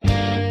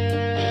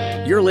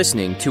You're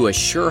listening to A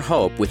Sure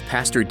Hope with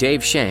Pastor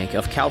Dave Shank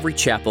of Calvary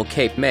Chapel,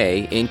 Cape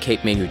May in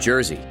Cape May, New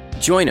Jersey.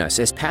 Join us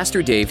as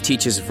Pastor Dave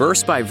teaches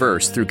verse by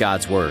verse through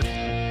God's Word.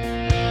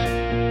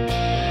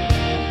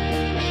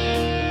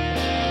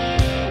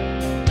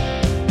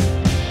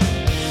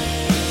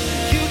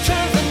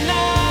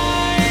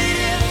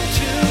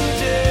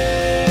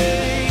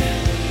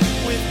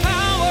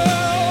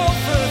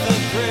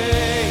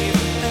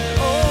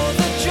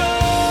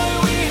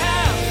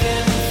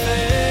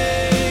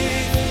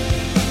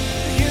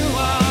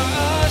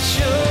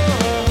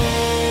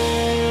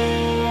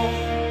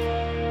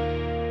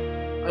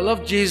 I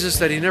love Jesus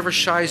that he never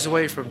shies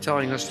away from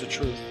telling us the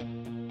truth.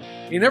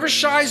 He never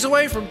shies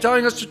away from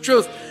telling us the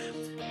truth.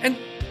 And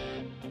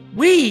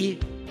we,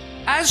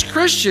 as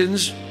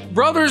Christians,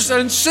 brothers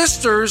and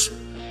sisters,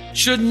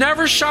 should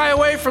never shy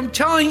away from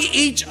telling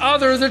each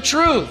other the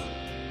truth.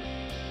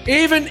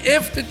 Even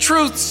if the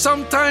truth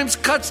sometimes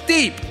cuts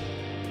deep,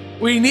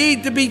 we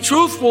need to be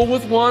truthful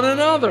with one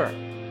another.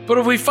 But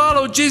if we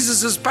follow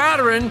Jesus'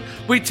 pattern,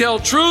 we tell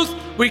truth,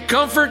 we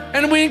comfort,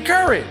 and we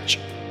encourage.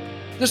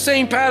 The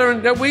same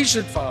pattern that we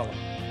should follow.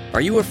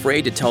 Are you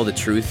afraid to tell the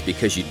truth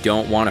because you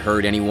don't want to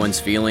hurt anyone's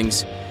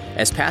feelings?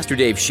 As Pastor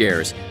Dave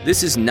shares,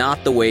 this is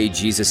not the way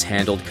Jesus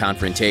handled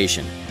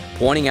confrontation.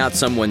 Pointing out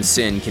someone's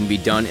sin can be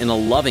done in a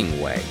loving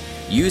way.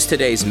 Use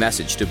today's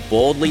message to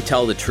boldly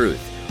tell the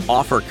truth,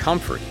 offer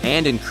comfort,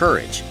 and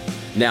encourage.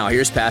 Now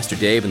here's Pastor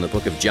Dave in the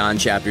book of John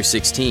chapter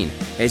 16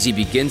 as he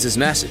begins his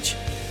message.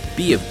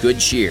 Be of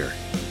good cheer.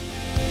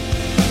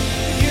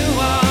 You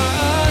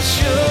are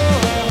sure.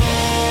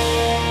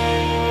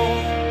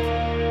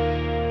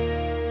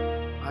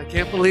 I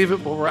can't believe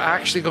it, but we're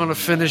actually going to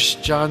finish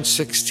John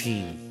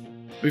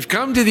 16. We've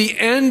come to the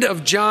end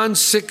of John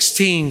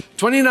 16,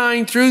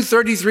 29 through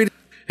 33.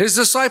 His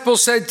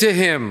disciples said to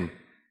him,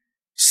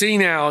 "See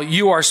now,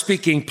 you are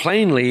speaking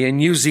plainly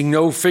and using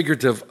no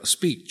figurative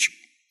speech.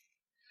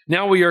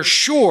 Now we are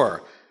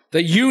sure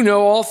that you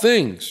know all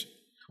things.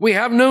 We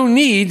have no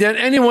need that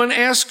anyone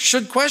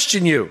should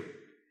question you.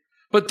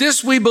 But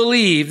this we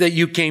believe, that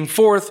you came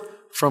forth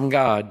from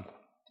God."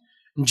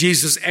 And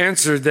Jesus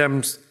answered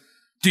them,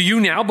 "Do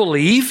you now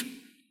believe?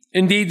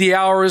 Indeed, the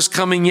hour is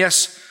coming,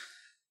 yes,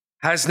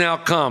 has now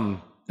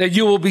come, that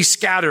you will be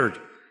scattered,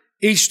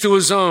 each to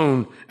his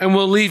own, and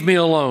will leave me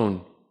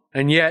alone.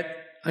 And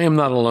yet I am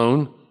not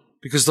alone,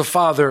 because the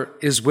Father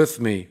is with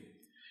me.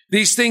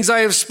 These things I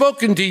have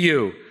spoken to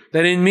you,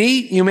 that in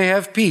me you may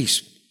have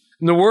peace.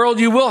 In the world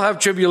you will have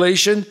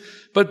tribulation,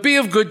 but be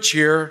of good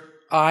cheer.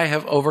 I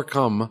have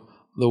overcome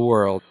the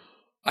world."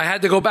 I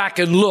had to go back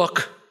and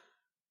look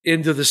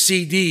into the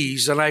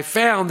CDs, and I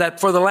found that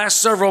for the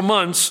last several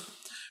months,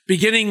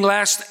 beginning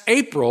last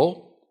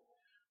April,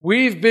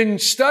 we've been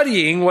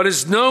studying what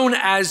is known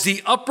as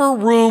the Upper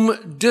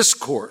Room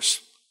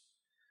Discourse.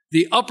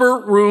 The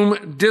Upper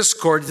Room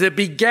Discourse that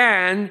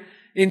began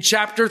in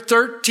chapter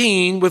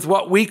 13 with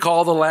what we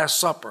call the Last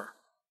Supper.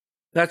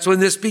 That's when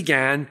this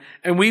began,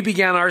 and we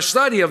began our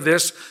study of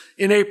this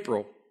in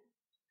April.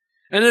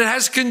 And it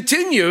has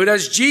continued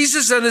as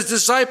Jesus and his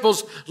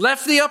disciples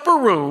left the upper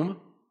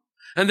room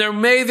and they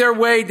made their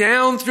way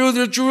down through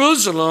the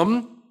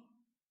Jerusalem,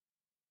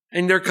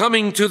 and they're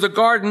coming to the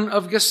Garden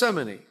of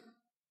Gethsemane.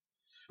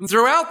 And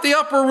throughout the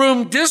upper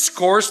room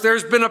discourse,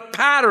 there's been a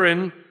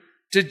pattern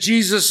to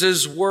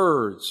Jesus'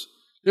 words.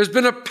 There's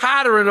been a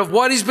pattern of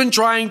what he's been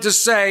trying to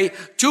say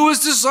to his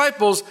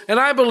disciples, and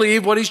I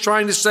believe what he's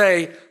trying to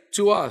say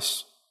to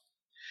us.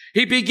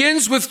 He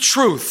begins with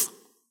truth,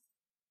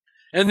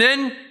 and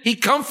then he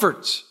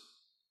comforts.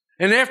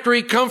 And after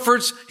he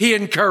comforts, he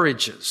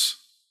encourages.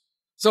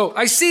 So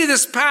I see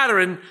this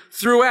pattern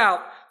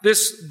throughout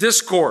this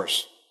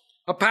discourse,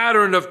 a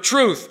pattern of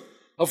truth,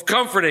 of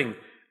comforting,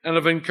 and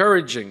of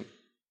encouraging.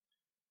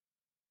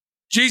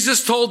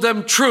 Jesus told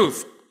them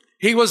truth.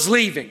 He was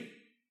leaving.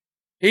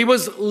 He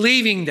was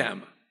leaving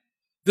them.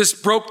 This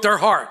broke their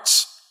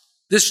hearts.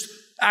 This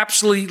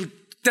absolutely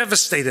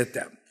devastated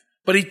them.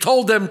 But he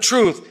told them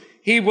truth.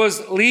 He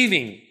was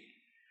leaving.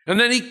 And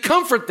then he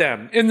comforted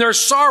them in their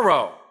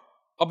sorrow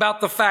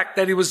about the fact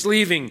that he was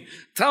leaving,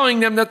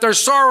 telling them that their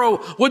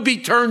sorrow would be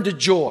turned to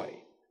joy.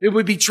 It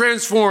would be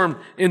transformed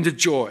into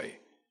joy.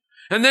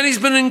 And then he's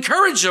been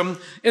encouraging them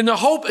in the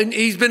hope, and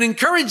he's been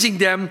encouraging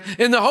them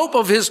in the hope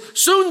of his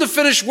soon to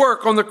finish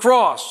work on the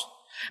cross.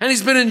 And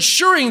he's been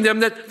ensuring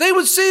them that they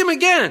would see him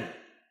again.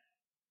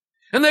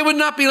 And they would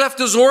not be left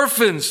as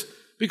orphans,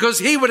 because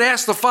he would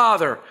ask the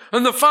Father,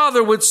 and the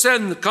Father would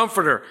send the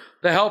Comforter,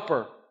 the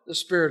Helper, the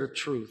Spirit of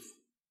truth.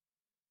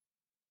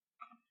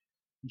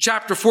 In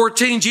chapter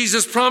 14,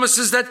 Jesus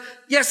promises that,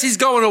 yes, he's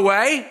going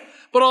away,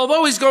 but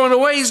although he's going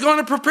away, he's going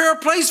to prepare a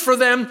place for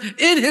them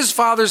in his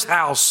Father's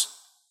house.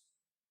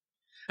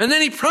 And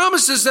then he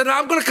promises that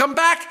I'm going to come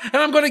back and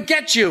I'm going to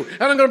get you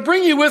and I'm going to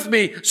bring you with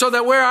me so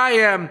that where I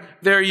am,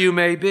 there you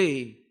may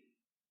be.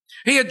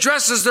 He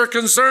addresses their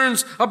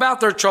concerns about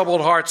their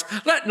troubled hearts.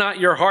 Let not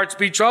your hearts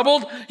be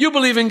troubled. You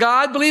believe in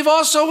God, believe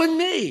also in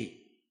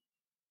me.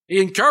 He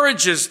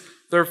encourages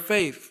their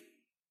faith.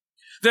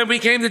 Then we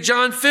came to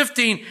John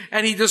 15,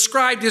 and he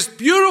described this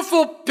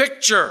beautiful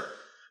picture,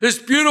 this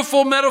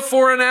beautiful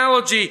metaphor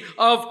analogy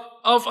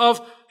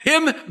of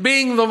him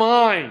being the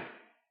vine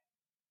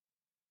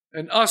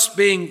and us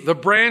being the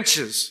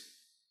branches,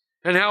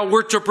 and how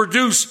we're to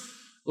produce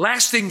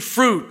lasting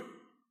fruit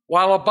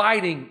while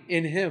abiding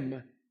in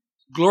him.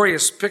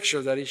 Glorious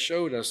picture that he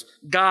showed us.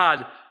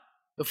 God,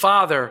 the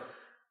Father,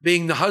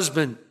 being the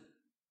husbandman,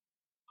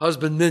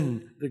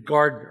 the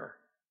gardener.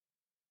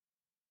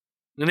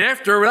 And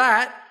after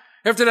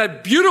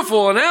that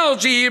beautiful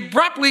analogy, he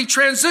abruptly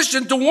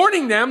transitioned to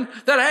warning them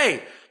that,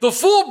 hey, the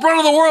full brunt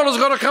of the world is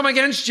going to come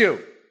against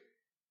you.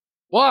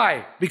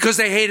 Why? Because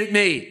they hated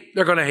me.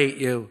 They're going to hate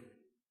you.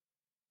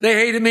 They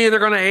hated me, they're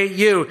going to hate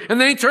you. And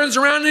then he turns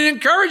around and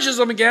encourages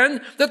them again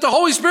that the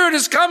Holy Spirit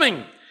is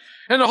coming.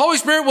 And the Holy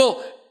Spirit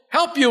will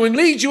help you and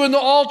lead you into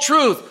all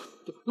truth.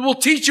 It will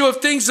teach you of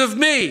things of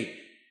me.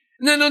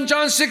 And then in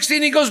John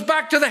 16, he goes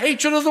back to the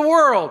hatred of the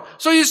world.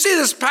 So you see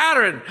this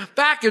pattern,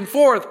 back and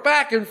forth,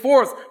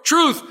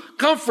 truth,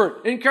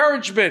 comfort,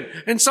 encouragement,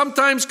 and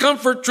sometimes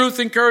comfort, truth,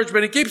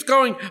 encouragement. It keeps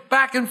going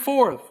back and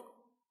forth.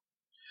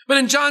 But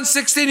in John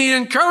 16, he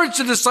encouraged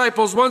the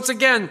disciples once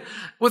again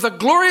with a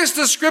glorious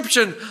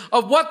description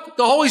of what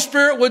the Holy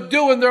Spirit would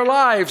do in their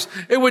lives.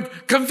 It would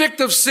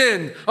convict of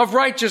sin, of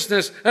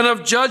righteousness, and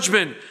of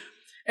judgment.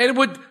 And it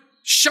would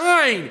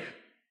shine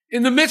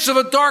in the midst of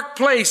a dark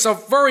place, a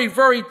very,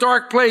 very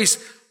dark place,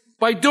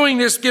 by doing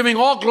this, giving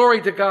all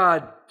glory to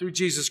God through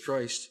Jesus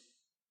Christ.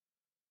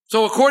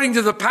 So according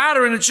to the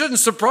pattern, it shouldn't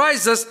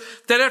surprise us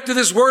that after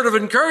this word of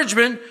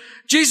encouragement,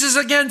 Jesus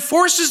again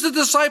forces the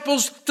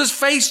disciples to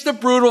face the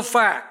brutal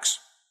facts.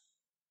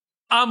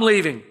 I'm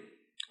leaving.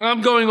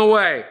 I'm going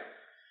away.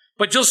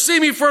 But you'll see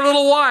me for a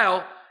little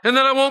while, and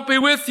then I won't be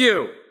with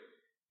you.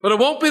 But it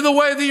won't be the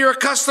way that you're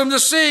accustomed to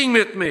seeing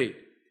with me.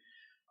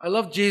 I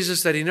love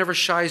Jesus that he never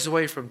shies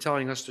away from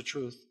telling us the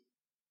truth.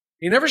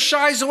 He never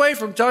shies away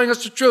from telling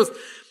us the truth.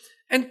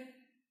 And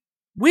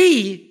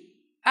we,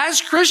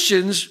 as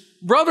Christians,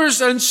 brothers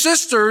and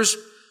sisters,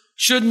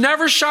 should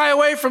never shy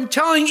away from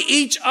telling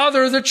each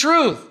other the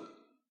truth.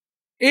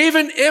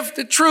 Even if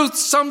the truth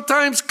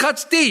sometimes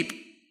cuts deep.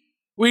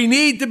 We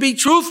need to be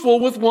truthful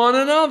with one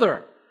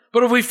another.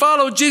 But if we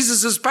follow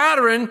Jesus'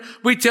 pattern,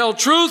 we tell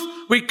truth,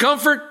 we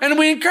comfort, and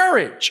we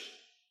encourage.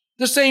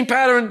 The same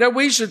pattern that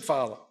we should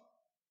follow.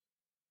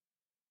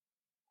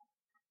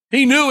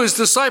 He knew his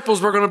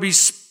disciples were going to be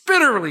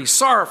bitterly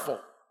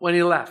sorrowful when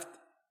he left.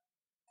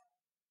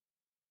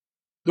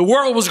 The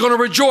world was going to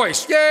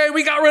rejoice. Yay,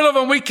 we got rid of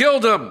him, we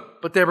killed him.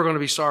 But they were going to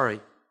be sorry.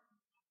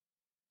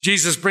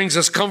 Jesus brings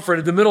us comfort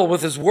in the middle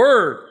with his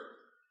word.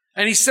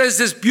 And he says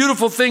this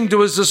beautiful thing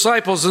to his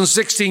disciples in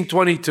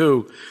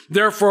 16:22.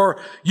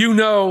 Therefore, you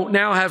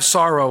now have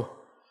sorrow,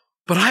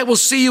 but I will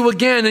see you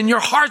again, and your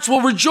hearts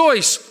will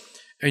rejoice,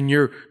 and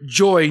your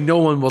joy no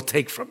one will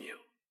take from you.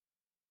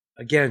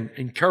 Again,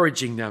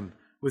 encouraging them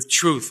with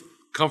truth,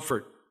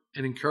 comfort,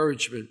 and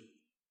encouragement.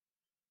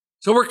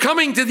 So we're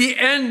coming to the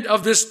end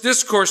of this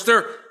discourse.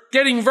 They're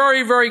getting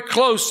very, very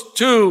close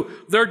to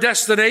their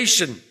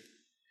destination.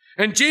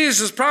 And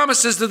Jesus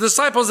promises the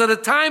disciples that a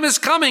time is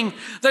coming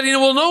that he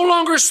will no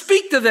longer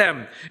speak to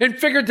them in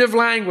figurative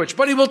language,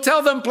 but he will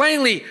tell them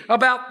plainly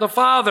about the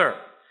Father.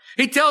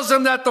 He tells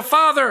them that the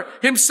Father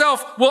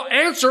himself will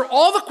answer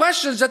all the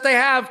questions that they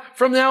have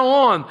from now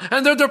on.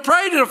 And they're to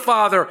pray to the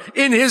Father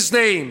in his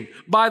name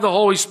by the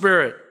Holy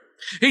Spirit.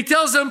 He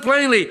tells them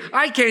plainly,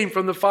 I came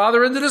from the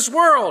Father into this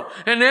world,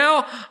 and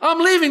now I'm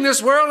leaving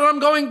this world and I'm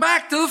going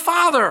back to the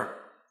Father.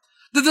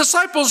 The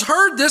disciples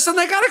heard this and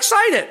they got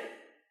excited.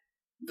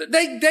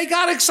 They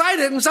got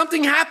excited and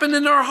something happened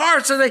in their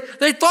hearts and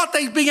they thought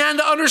they began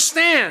to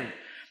understand.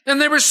 And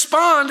they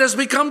respond as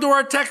we come to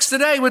our text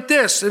today with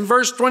this in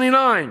verse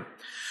 29.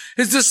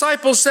 His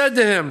disciples said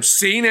to him,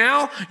 see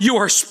now, you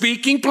are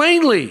speaking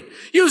plainly,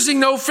 using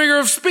no figure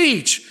of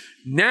speech.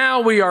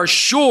 Now we are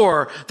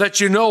sure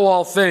that you know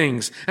all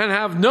things and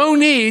have no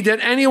need that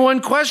anyone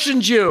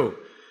questions you.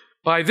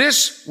 By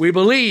this we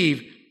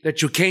believe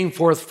that you came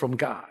forth from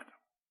God.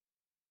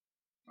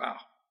 Wow.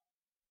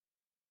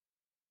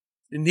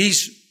 In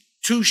these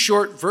two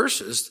short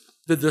verses,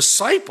 the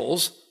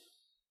disciples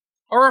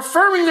are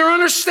affirming their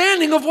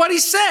understanding of what he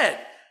said.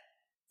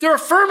 They're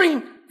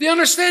affirming the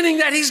understanding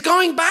that he's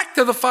going back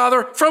to the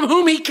Father from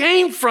whom he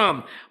came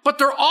from. But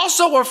they're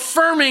also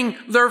affirming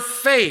their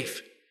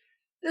faith.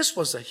 This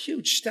was a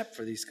huge step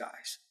for these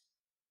guys.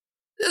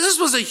 This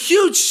was a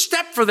huge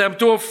step for them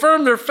to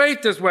affirm their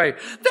faith this way.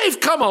 They've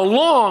come a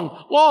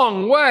long,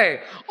 long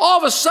way. All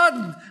of a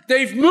sudden,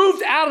 they've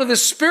moved out of the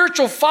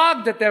spiritual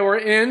fog that they were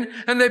in,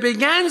 and they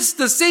began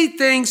to see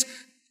things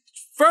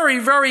very,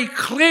 very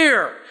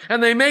clear.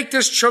 And they make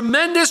this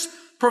tremendous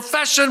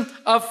profession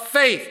of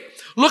faith.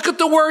 Look at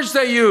the words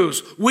they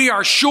use. We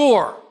are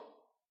sure.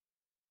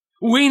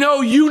 We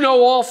know you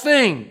know all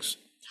things.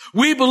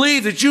 We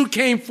believe that you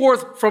came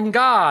forth from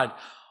God.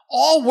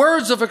 All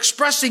words of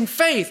expressing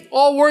faith.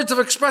 All words of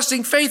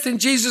expressing faith in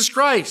Jesus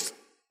Christ.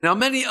 Now,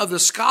 many of the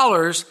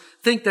scholars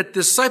think that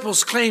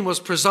disciples' claim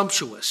was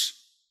presumptuous.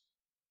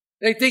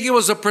 They think it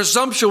was a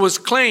presumptuous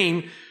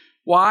claim.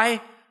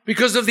 Why?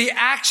 Because of the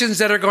actions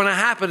that are going to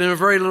happen in a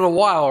very little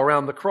while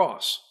around the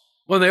cross,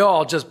 when they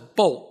all just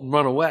bolt and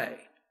run away.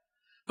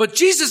 But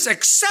Jesus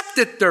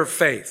accepted their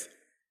faith.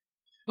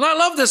 And I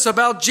love this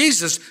about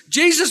Jesus.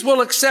 Jesus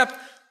will accept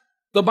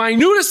the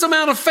minutest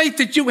amount of faith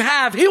that you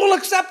have. He will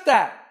accept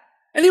that.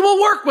 And he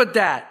will work with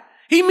that.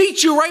 He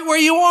meets you right where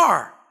you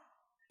are.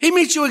 He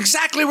meets you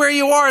exactly where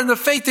you are in the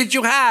faith that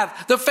you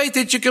have, the faith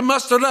that you can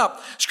muster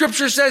up.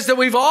 Scripture says that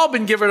we've all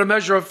been given a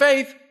measure of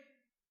faith.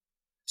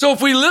 So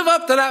if we live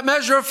up to that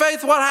measure of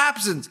faith, what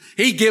happens?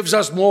 He gives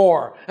us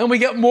more, and we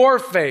get more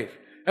faith,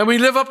 and we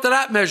live up to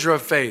that measure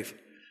of faith.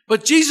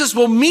 But Jesus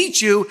will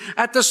meet you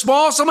at the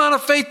smallest amount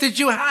of faith that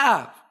you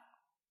have.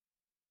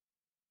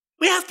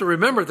 We have to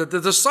remember that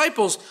the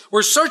disciples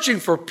were searching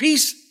for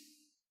peace.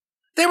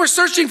 They were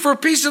searching for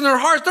peace in their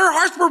hearts. Their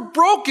hearts were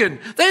broken.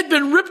 They had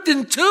been ripped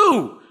in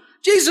two.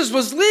 Jesus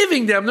was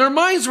leaving them. Their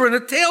minds were in a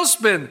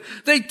tailspin.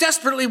 They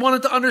desperately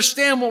wanted to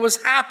understand what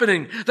was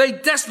happening. They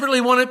desperately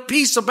wanted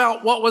peace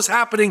about what was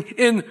happening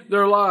in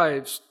their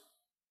lives.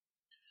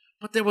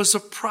 But there was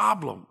a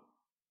problem.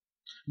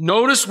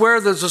 Notice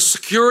where the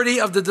security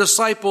of the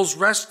disciples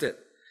rested.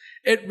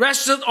 It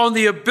rested on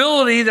the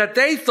ability that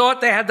they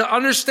thought they had to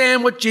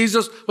understand what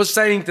Jesus was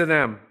saying to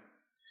them.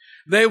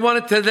 They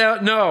wanted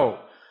to know.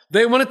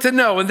 They wanted to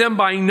know. And then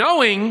by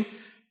knowing,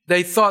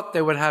 they thought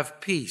they would have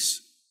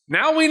peace.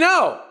 Now we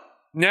know.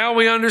 Now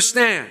we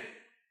understand.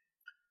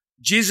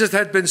 Jesus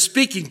had been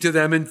speaking to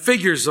them in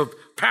figures of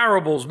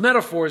parables,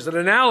 metaphors, and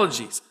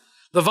analogies.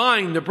 The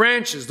vine, the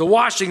branches, the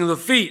washing of the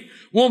feet,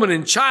 woman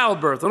in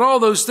childbirth, and all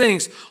those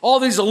things, all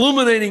these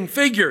illuminating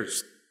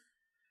figures.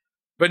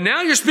 But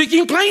now you're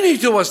speaking plainly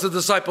to us, the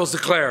disciples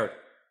declared.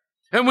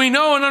 And we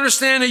know and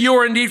understand that you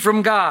are indeed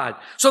from God.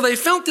 So they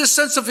felt this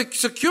sense of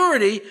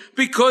security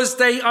because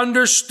they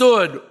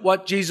understood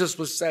what Jesus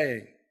was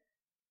saying.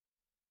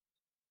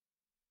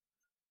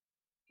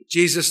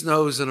 Jesus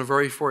knows in a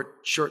very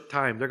short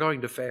time they're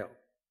going to fail.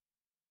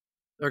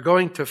 They're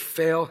going to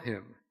fail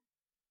him.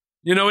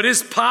 You know, it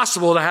is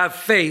possible to have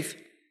faith,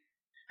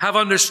 have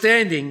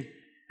understanding,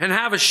 and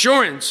have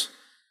assurance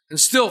and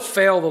still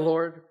fail the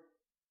Lord.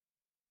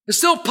 It's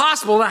still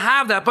possible to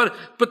have that, but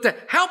to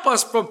help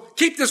us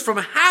keep this from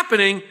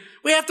happening,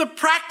 we have to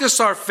practice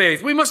our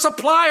faith. We must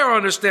apply our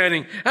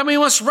understanding, and we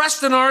must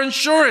rest in our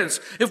assurance.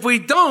 If we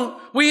don't,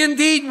 we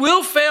indeed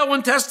will fail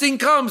when testing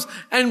comes.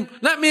 And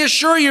let me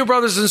assure you,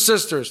 brothers and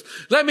sisters,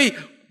 let me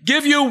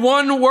give you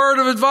one word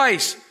of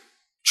advice.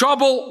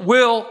 Trouble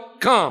will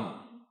come.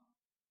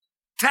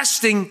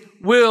 Testing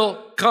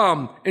will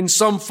come in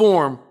some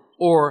form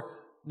or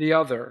the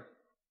other.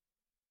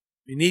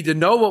 We need to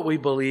know what we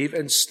believe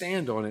and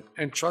stand on it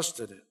and trust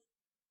in it.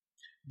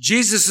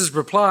 Jesus'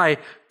 reply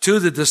to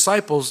the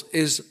disciples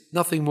is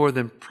nothing more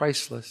than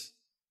priceless.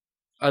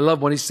 I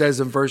love when he says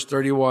in verse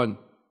 31,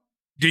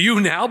 do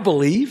you now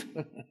believe?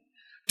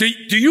 Do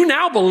you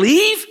now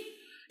believe?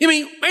 You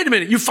mean, wait a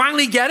minute, you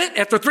finally get it?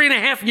 After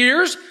 3.5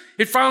 years,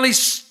 it finally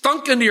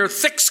stunk into your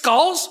thick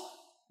skulls?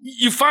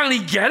 You finally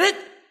get it?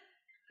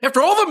 After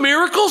all the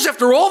miracles,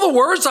 after all the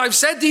words I've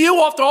said to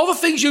you, after all the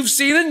things you've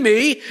seen in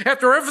me,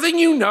 after everything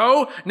you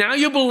know, now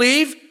you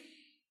believe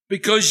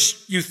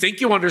because you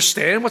think you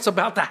understand what's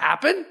about to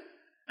happen?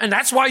 And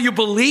that's why you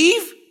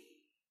believe?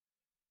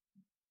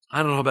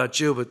 I don't know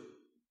about you, but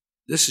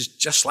this is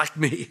just like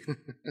me.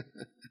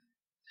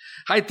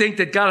 I think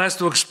that God has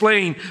to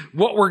explain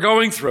what we're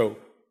going through,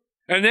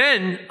 and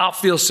then I'll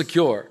feel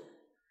secure.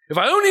 If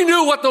I only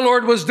knew what the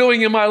Lord was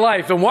doing in my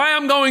life and why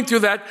I'm going through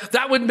that,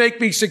 that would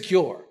make me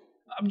secure.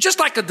 I'm just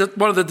like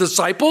one of the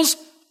disciples.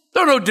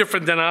 They're no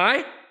different than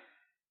I.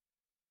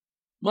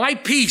 My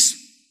peace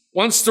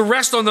wants to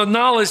rest on the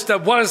knowledge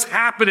that what is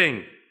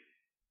happening.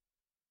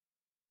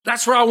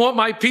 That's where I want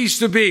my peace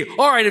to be.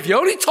 All right, if you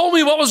only told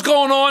me what was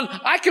going on,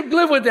 I could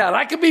live with that.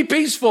 I could be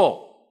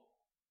peaceful.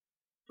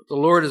 But the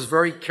Lord is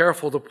very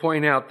careful to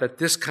point out that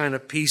this kind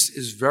of peace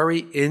is very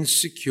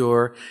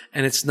insecure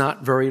and it's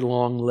not very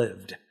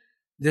long-lived.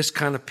 This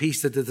kind of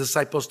peace that the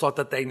disciples thought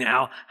that they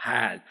now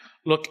had.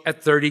 Look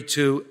at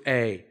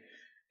 32a.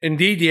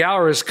 Indeed, the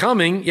hour is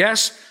coming,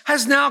 yes,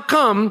 has now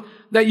come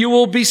that you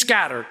will be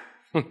scattered.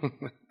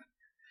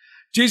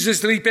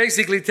 Jesus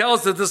basically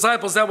tells the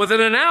disciples that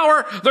within an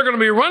hour, they're going to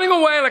be running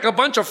away like a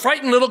bunch of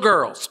frightened little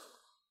girls.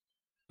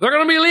 They're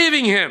going to be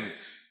leaving him.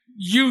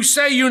 You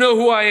say you know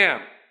who I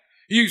am.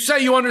 You say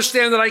you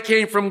understand that I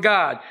came from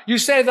God. You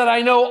say that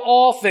I know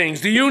all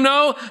things. Do you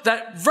know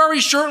that very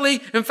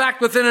shortly, in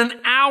fact, within an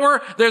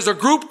hour, there's a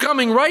group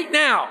coming right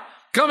now,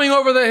 coming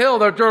over the hill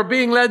that are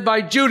being led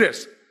by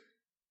Judas.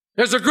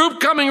 There's a group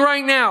coming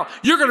right now.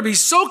 You're going to be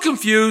so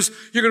confused.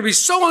 You're going to be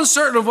so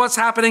uncertain of what's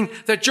happening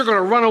that you're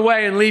going to run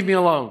away and leave me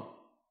alone.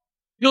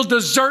 You'll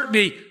desert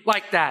me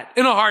like that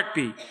in a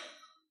heartbeat.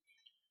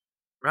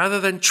 Rather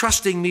than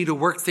trusting me to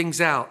work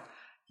things out,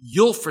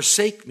 you'll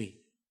forsake me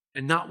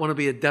and not want to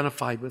be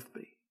identified with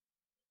me.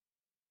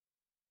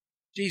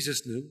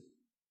 Jesus knew.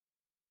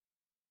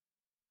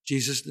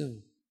 Jesus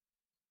knew.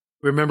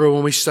 Remember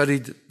when we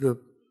studied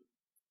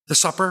the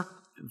supper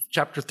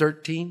chapter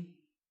 13,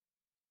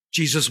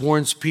 Jesus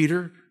warns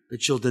Peter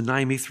that you'll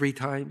deny me 3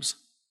 times.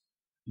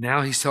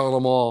 Now he's telling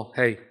them all,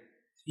 hey,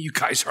 you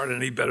guys aren't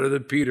any better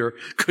than Peter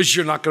because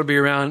you're not going to be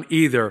around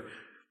either.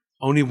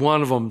 Only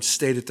one of them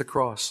stayed at the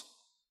cross.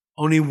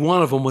 Only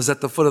one of them was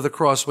at the foot of the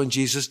cross when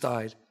Jesus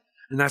died.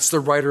 And that's the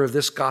writer of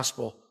this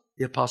gospel,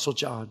 the Apostle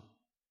John.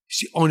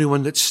 He's the only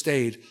one that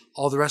stayed.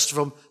 All the rest of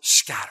them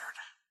scattered.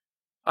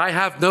 I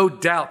have no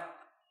doubt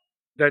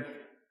that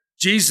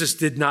Jesus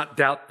did not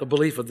doubt the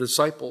belief of the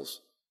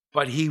disciples,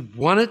 but he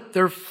wanted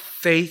their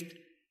faith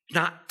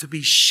not to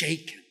be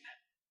shaken.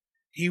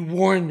 He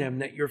warned them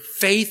that your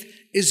faith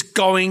is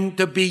going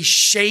to be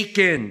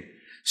shaken.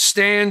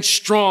 Stand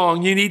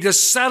strong. You need to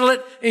settle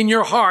it in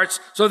your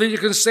hearts so that you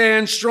can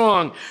stand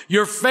strong.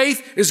 Your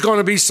faith is going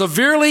to be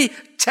severely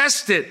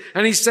tested.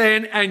 And he's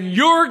saying, and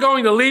you're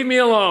going to leave me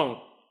alone.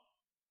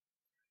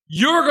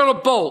 You're going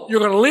to bolt.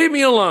 You're going to leave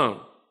me alone.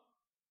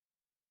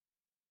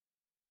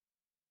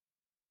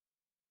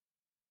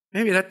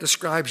 Maybe that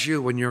describes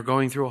you when you're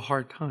going through a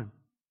hard time.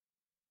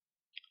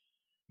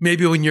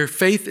 Maybe when your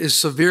faith is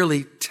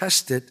severely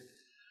tested,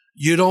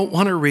 you don't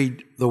want to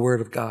read the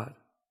Word of God.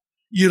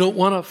 You don't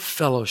want to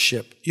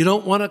fellowship. You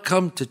don't want to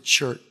come to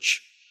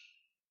church.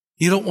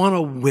 You don't want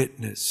to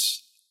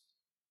witness.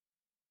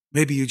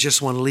 Maybe you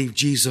just want to leave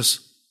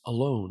Jesus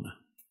alone.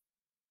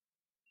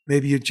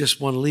 Maybe you just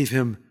want to leave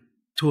him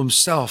to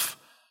himself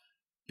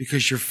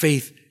because your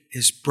faith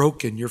is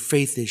broken. Your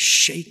faith is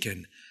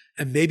shaken.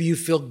 And maybe you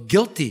feel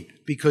guilty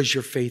because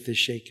your faith is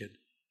shaken.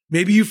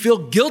 Maybe you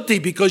feel guilty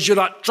because you're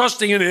not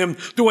trusting in him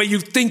the way you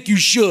think you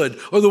should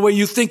or the way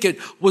you think it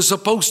was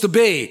supposed to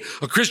be.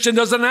 A Christian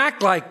doesn't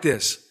act like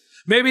this.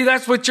 Maybe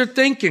that's what you're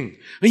thinking.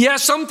 And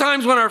yes,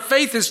 sometimes when our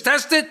faith is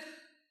tested,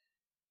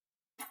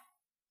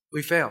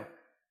 we fail.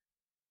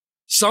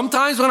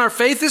 Sometimes when our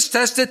faith is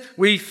tested,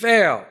 we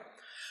fail.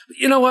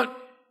 You know what?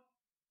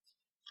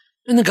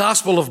 In the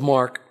Gospel of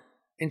Mark,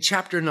 in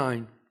chapter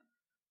 9,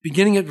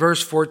 beginning at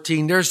verse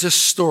 14, there's this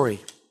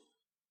story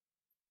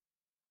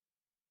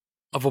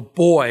of a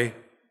boy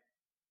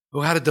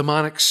who had a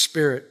demonic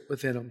spirit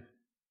within him.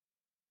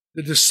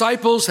 The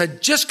disciples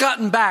had just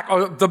gotten back,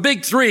 or the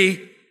big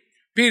 3,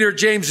 Peter,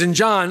 James, and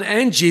John,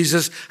 and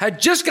Jesus, had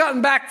just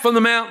gotten back from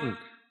the mountain,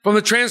 from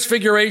the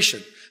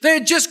transfiguration. They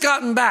had just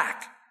gotten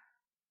back.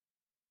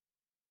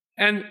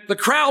 And the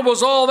crowd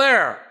was all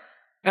there.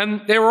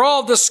 And they were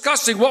all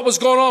discussing what was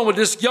going on with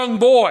this young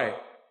boy.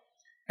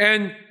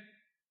 And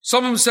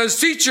some of them says,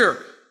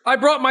 "Teacher, I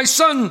brought my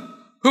son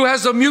who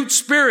has a mute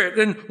spirit,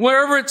 and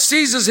wherever it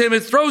seizes him, it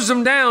throws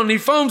him down. He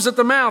foams at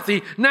the mouth.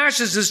 He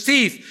gnashes his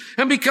teeth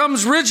and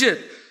becomes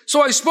rigid.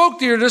 So I spoke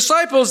to your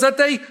disciples that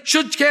they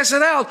should cast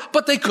it out,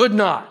 but they could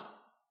not."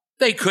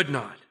 They could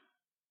not.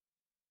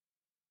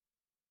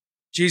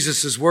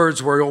 Jesus'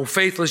 words were, "O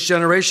faithless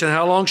generation,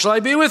 how long shall I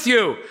be with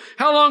you?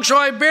 How long shall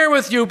I bear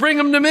with you? Bring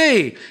him to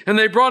me." And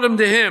they brought him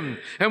to him.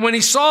 And when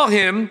he saw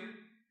him,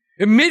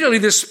 immediately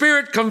the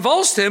spirit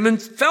convulsed him and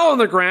fell on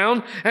the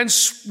ground and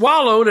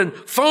swallowed and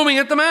foaming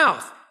at the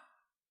mouth.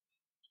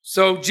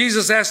 So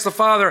Jesus asked the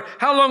father,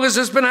 "How long has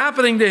this been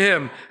happening to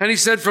him?" And he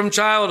said, "From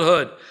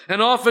childhood.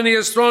 And often he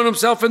has thrown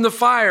himself into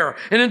fire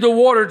and into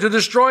water to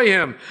destroy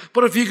him.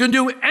 But if you can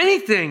do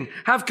anything,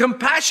 have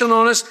compassion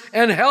on us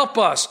and help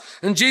us."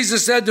 And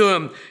Jesus said to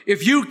him,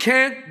 if you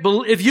can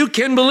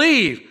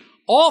believe,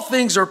 all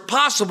things are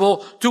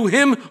possible to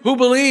him who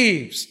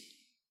believes.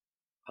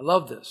 I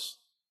love this.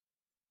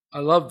 I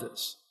love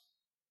this.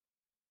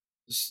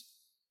 This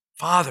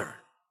father,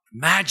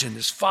 imagine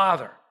this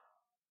father,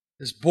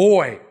 this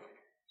boy,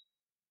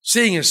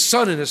 seeing his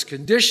son in this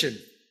condition,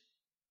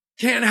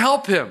 can't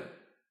help him.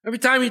 Every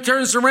time he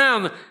turns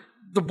around,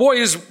 the boy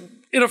is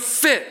in a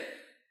fit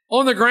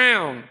on the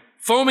ground,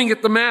 foaming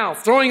at the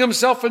mouth, throwing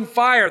himself in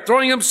fire,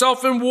 throwing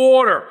himself in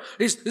water,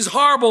 these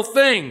horrible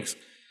things.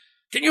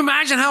 Can you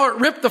imagine how it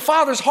ripped the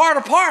father's heart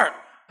apart?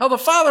 How the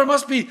father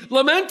must be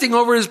lamenting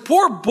over his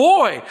poor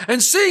boy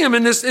and seeing him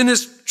in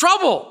this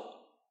trouble.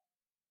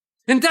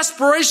 In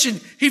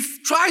desperation, he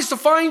tries to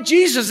find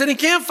Jesus and he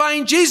can't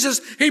find Jesus.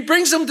 He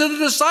brings him to the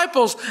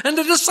disciples and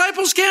the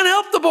disciples can't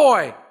help the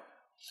boy.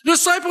 The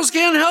disciples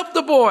can't help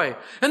the boy.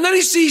 And then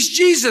he sees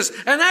Jesus.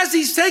 And as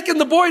he's taking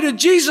the boy to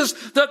Jesus,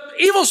 the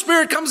evil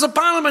spirit comes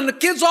upon him and the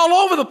kid's all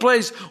over the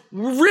place,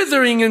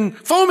 writhing and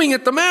foaming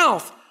at the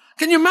mouth.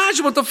 Can you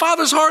imagine what the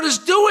father's heart is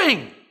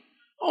doing?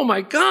 Oh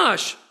my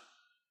gosh.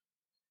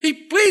 He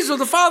pleads with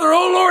the Father,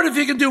 "Oh Lord, if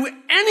you can do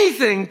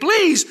anything,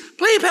 please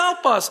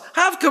help us.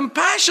 Have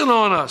compassion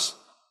on us."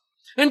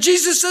 And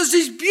Jesus says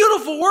these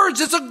beautiful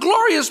words. It's a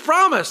glorious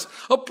promise,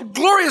 a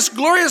glorious,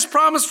 glorious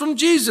promise from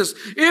Jesus.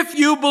 If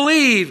you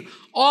believe,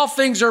 all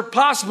things are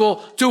possible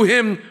to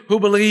him who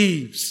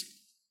believes.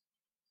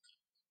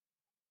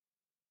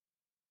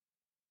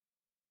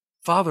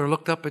 Father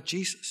looked up at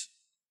Jesus.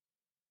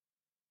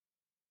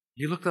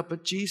 He looked up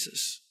at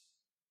Jesus.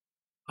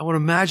 I want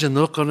to imagine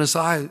the look on his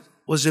eye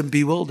was in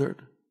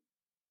bewildered.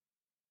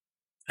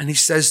 And he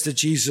says to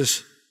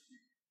Jesus,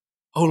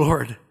 "Oh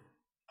Lord,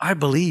 I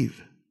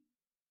believe.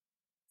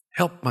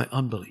 Help my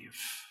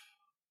unbelief."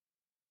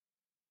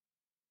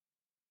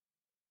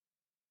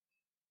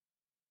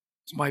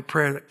 It's my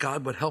prayer that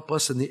God would help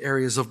us in the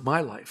areas of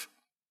my life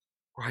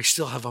where I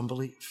still have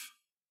unbelief.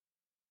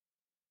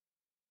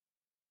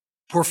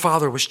 Poor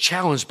father was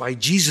challenged by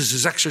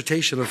Jesus'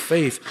 exhortation of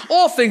faith.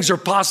 All things are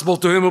possible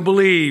to him who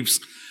believes.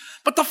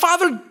 But the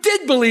father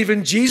did believe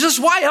in Jesus.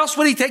 Why else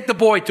would he take the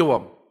boy to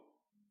him?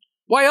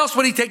 Why else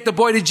would he take the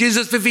boy to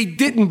Jesus if he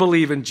didn't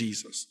believe in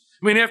Jesus?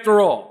 I mean,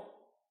 after all.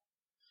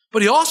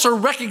 But he also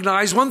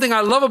recognized, one thing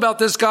I love about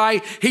this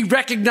guy, he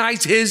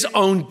recognized his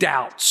own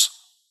doubts.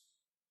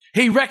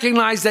 He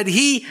recognized that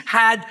he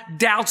had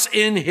doubts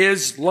in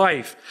his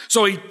life.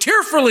 So he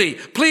tearfully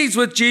pleads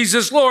with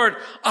Jesus, Lord,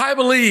 I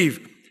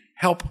believe.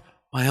 Help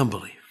my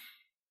unbelief.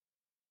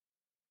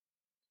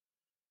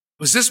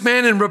 Was this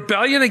man in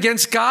rebellion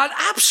against God?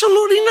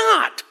 Absolutely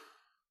not.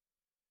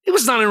 He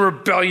was not in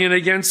rebellion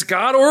against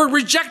God or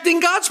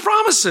rejecting God's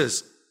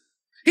promises.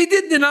 He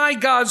didn't deny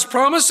God's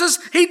promises.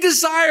 He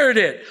desired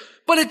it.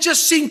 But it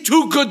just seemed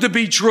too good to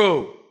be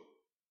true.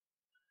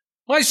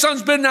 My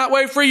son's been that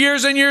way for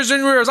years and years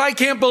and years. I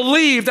can't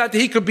believe that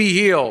he could be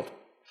healed.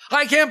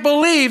 I can't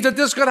believe that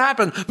this could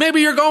happen. Maybe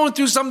you're going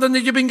through something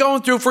that you've been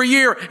going through for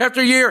year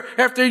after year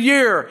after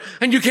year,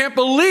 and you can't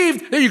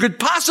believe that you could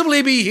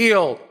possibly be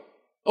healed.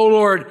 Oh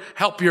Lord,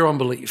 help your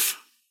unbelief.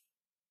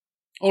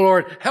 Oh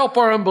Lord, help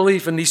our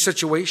unbelief in these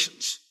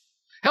situations.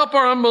 Help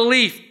our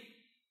unbelief.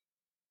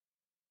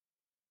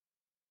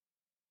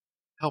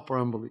 Help our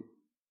unbelief.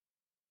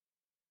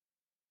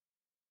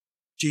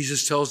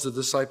 Jesus tells the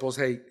disciples,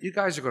 hey, you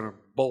guys are going to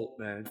bolt,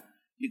 man.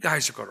 You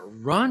guys are going to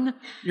run.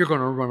 You're going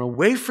to run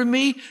away from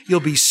me. You'll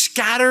be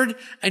scattered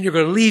and you're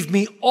going to leave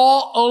me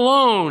all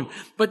alone.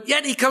 But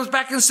yet he comes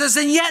back and says,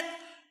 and yet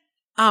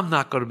I'm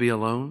not going to be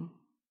alone.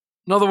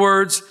 In other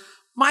words,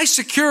 my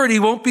security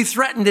won't be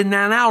threatened in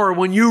that hour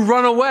when you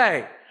run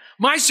away.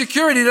 My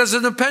security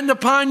doesn't depend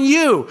upon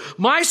you.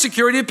 My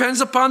security depends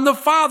upon the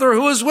Father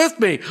who is with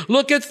me.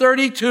 Look at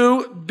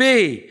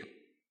 32b.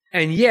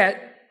 And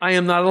yet I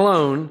am not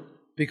alone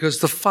because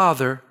the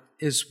Father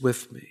is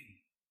with me.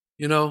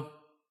 You know,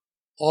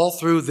 all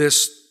through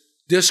this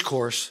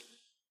discourse,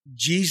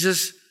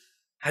 Jesus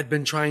had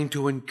been trying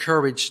to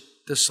encourage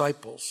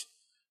disciples.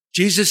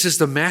 Jesus is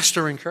the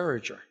master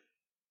encourager.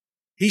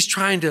 He's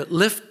trying to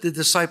lift the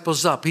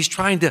disciples up. He's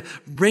trying to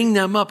bring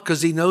them up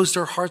because he knows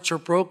their hearts are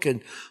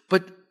broken.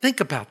 But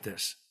think about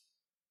this.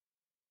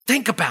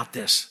 Think about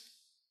this.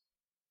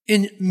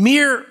 In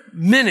mere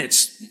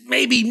minutes,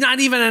 maybe not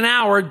even an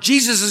hour,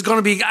 Jesus is going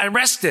to be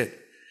arrested.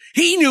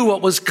 He knew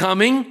what was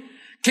coming.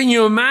 Can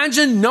you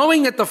imagine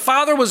knowing that the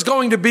Father was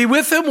going to be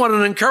with him? What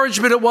an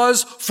encouragement it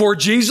was for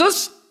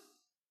Jesus.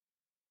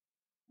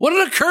 What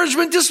an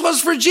encouragement this was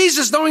for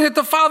Jesus, knowing that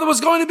the Father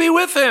was going to be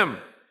with him.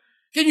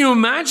 Can you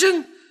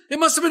imagine? It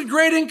must have been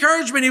great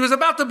encouragement. He was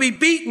about to be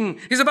beaten.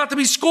 He's about to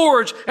be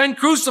scourged and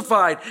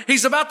crucified.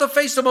 He's about to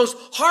face the most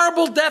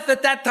horrible death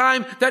at that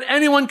time that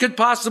anyone could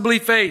possibly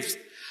face.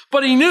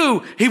 But he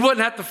knew he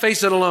wouldn't have to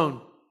face it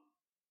alone.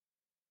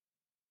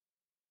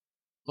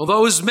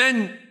 Although his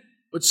men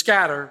would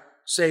scatter,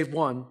 save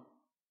one,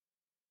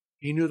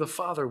 he knew the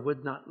Father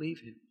would not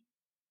leave him.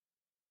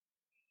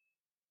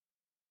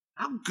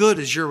 How good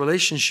is your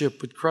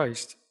relationship with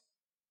Christ?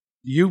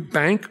 Do you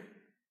bank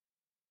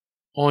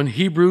on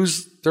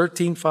Hebrews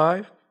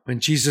 13:5? When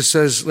Jesus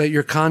says, let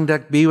your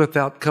conduct be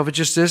without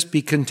covetousness,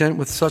 be content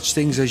with such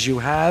things as you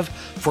have,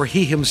 for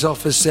he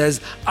himself has said,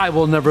 I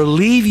will never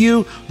leave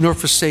you nor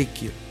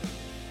forsake you.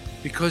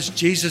 Because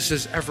Jesus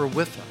is ever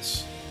with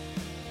us,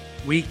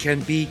 we can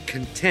be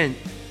content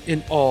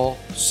in all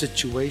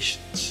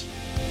situations.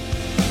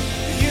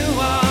 You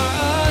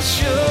are a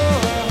sure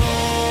hope.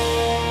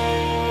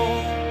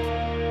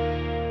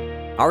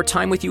 Our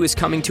time with you is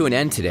coming to an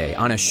end today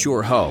on A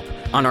Sure Hope.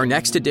 On our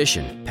next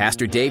edition,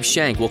 Pastor Dave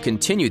Shank will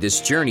continue this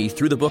journey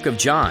through the book of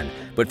John.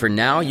 But for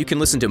now, you can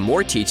listen to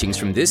more teachings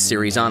from this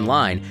series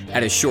online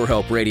at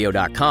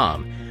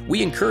ASureHopeRadio.com.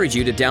 We encourage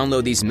you to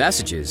download these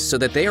messages so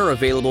that they are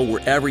available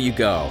wherever you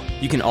go.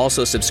 You can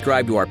also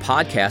subscribe to our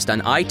podcast on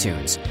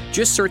iTunes.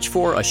 Just search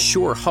for A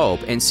Sure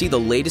Hope and see the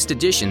latest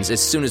editions as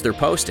soon as they're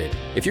posted.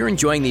 If you're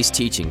enjoying these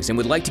teachings and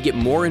would like to get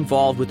more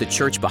involved with the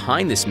church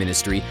behind this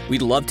ministry,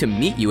 we'd love to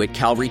meet you at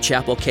Calvary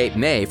Chapel, Cape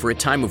May for a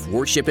time of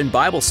worship and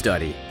Bible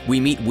study. We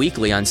meet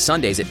weekly on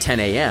Sundays at 10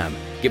 a.m.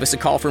 Give us a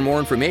call for more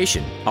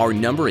information. Our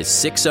number is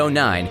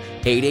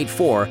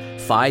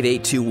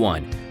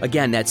 609-884-5821.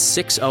 Again, that's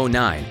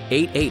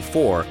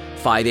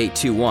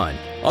 609-884-5821.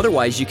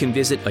 Otherwise, you can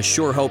visit A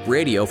Sure Hope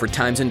Radio for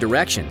times and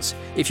directions.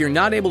 If you're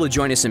not able to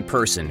join us in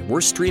person,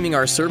 we're streaming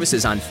our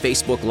services on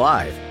Facebook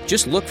Live.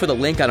 Just look for the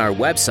link on our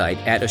website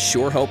at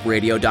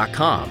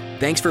ASureHopeRadio.com.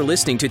 Thanks for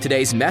listening to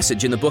today's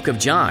message in the book of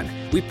John.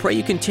 We pray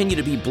you continue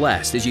to be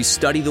blessed as you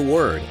study the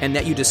Word and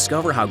that you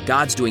discover how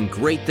God's doing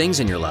great things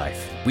in your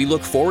life. We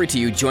look forward to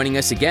you joining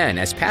us again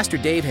as Pastor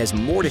Dave has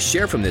more to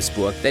share from this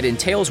book that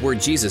entails where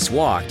Jesus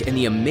walked and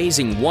the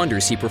amazing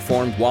wonders he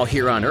performed while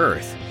here on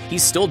earth.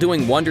 He's still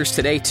doing wonders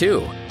today,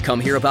 too. Come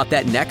hear about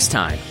that next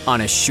time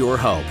on A Sure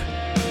Hope.